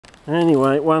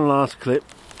Anyway, one last clip.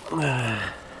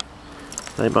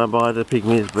 Say bye-bye to the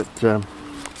pygmies, but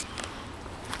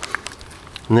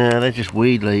no, they're just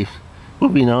weed leaves.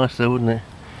 Would be nice though, wouldn't it?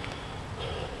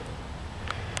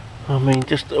 I mean,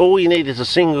 just all you need is a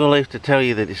single leaf to tell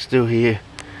you that it's still here.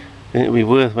 And it'd be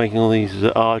worth making all these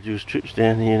arduous trips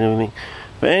down here and everything.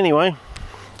 But anyway,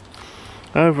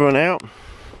 over and out.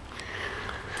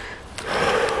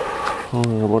 Oh, I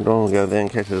don't want to go there in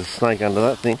case there's a snake under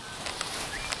that thing.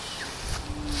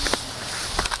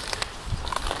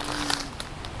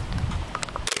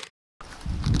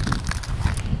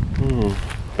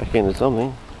 Back into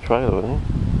something. Trailer, I think.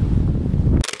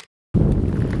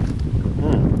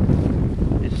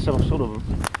 It's some sort of.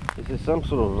 Is there some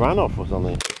sort of runoff or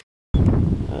something?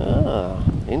 Ah,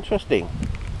 interesting.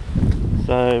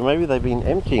 So maybe they've been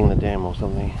emptying the dam or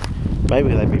something.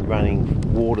 Maybe they've been running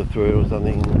water through it or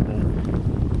something.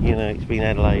 And, you know, it's been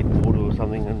Adelaide water or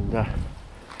something, and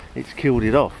it's killed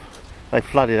it off. They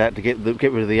flooded out to get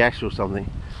rid of the ash or something.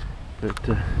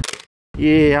 But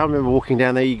yeah, I remember walking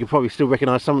down there. You could probably still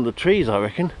recognise some of the trees, I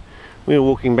reckon. We were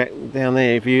walking back down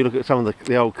there. If you look at some of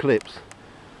the old clips,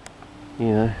 you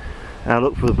know, I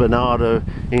looked for the Bernardo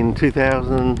in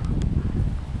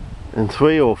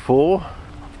 2003 or 4.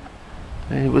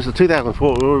 It was the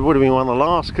 2004. It would have been one of the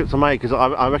last clips I made, because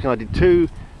I reckon I did 2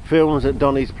 films at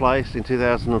Donny's place in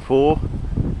 2004.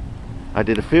 I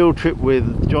did a field trip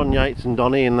with John Yates and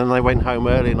Donny, and then they went home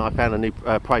early, and I found a new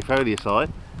Prayfolia.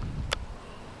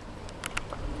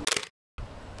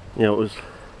 You know, it was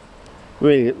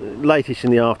really late-ish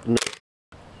in the afternoon,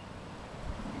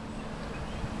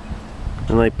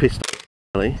 and they pissed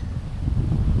early.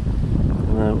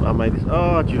 And I made this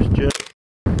arduous journey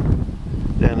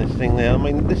down this thing there. I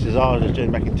mean, this is arduous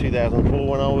journey back in 2004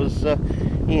 when I was,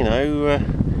 you know,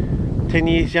 10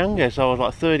 years younger, so I was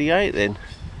like 38 then.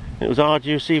 It was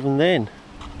arduous even then.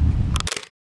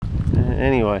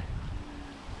 Anyway.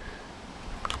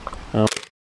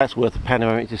 That's worth a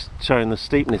panoramic, just showing the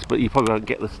steepness, but you probably won't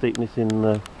get the steepness in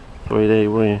 3D,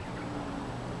 will you?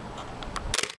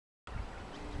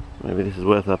 Maybe this is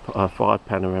worth a 5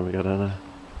 panoramic, I don't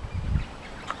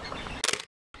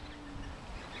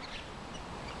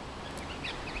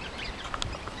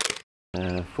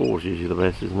know. 4 is usually the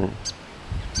best, isn't it?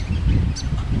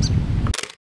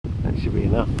 That should be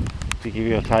enough to give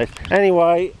you a taste.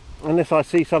 Anyway, unless I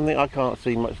see something, I can't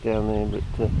see much down there,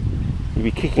 but you'd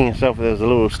be kicking yourself if there was a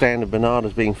little stand of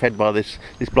bananas being fed by this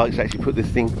bloke's actually put this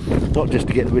thing, not just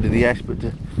to get rid of the ash, but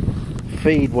to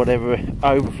feed whatever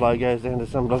overflow goes down to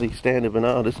some bloody stand of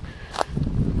bananas.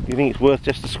 Do you think it's worth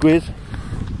just a squiz?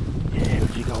 Yeah,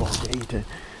 would you go on to eat it?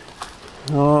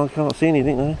 Oh, I can't see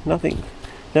anything though, nothing.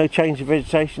 No change of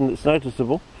vegetation that's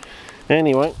noticeable.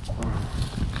 Anyway,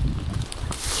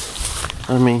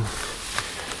 I mean,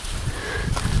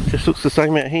 just looks the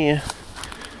same out here.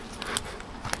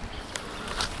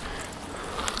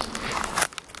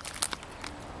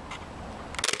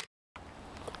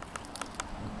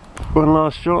 One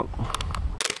last shot.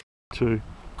 2.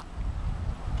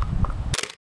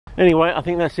 Anyway, I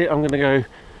think that's it. I'm going to go.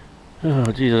 Oh,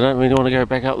 geez, I don't really want to go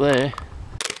back up there.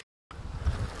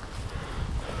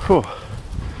 Whew.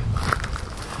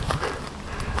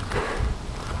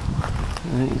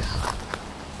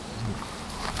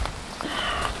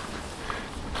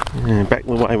 Yeah, back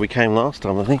the way we came last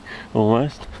time, I think,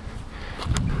 almost.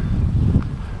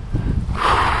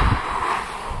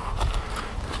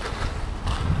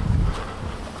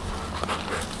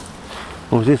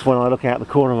 Or was this when I look out the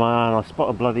corner of my eye and I spot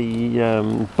a bloody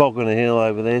bog on a hill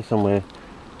over there somewhere?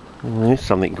 Oh, there's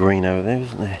something green over there,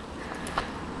 isn't there?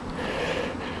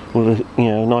 With a, you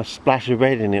know, a nice splash of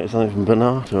red in it or something from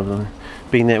Bernardo or something.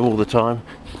 Been there all the time.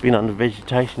 It's been under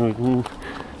vegetation. We've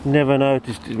never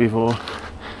noticed it before.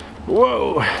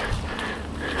 Whoa!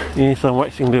 Yes, I'm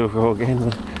waxing lyrical again,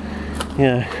 but you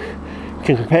know,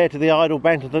 compared to the idle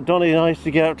banter that Donny and I used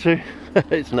to get up to,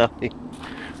 it's nothing.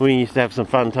 We used to have some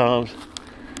fun times.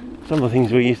 Some of the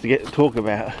things we used to talk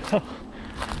about.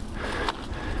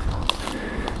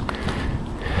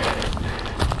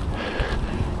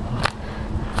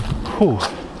 Whew.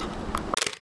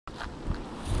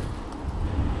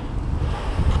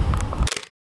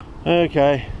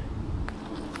 Okay,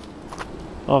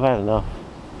 I've had enough.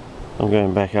 I'm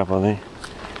going back up, I think.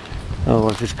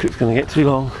 Otherwise this clip's going to get too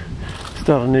long.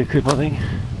 Start a new clip, I think.